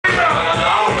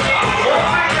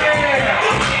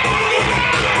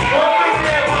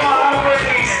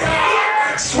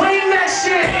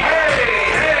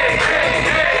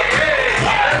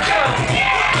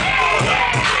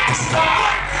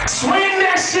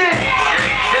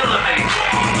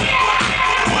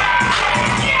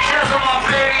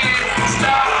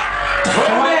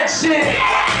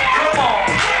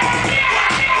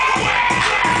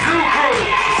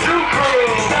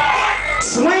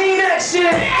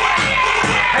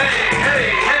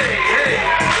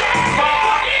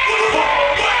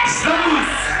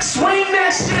Swing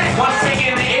that shit. One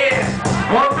finger in the air.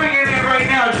 One finger in the air right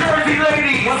now. Jersey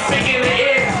ladies. One finger in the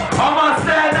air. All my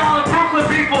Staten Island, Brooklyn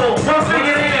people. One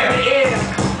finger in the air.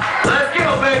 Let's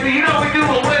go, baby. You know we do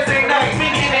a Wednesday night.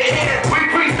 Finger in the air. We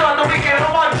preached on the weekend.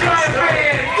 All my Giant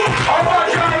fans. All my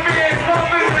Giant fans. One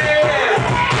finger in the air.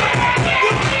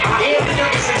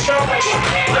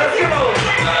 Let's go.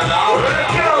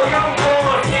 Let's go, young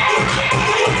boy.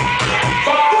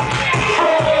 5,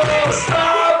 4,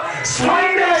 stop.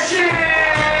 Swing that shit.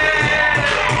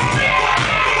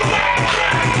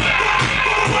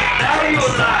 Now you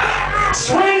alive.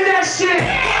 Swing that shit.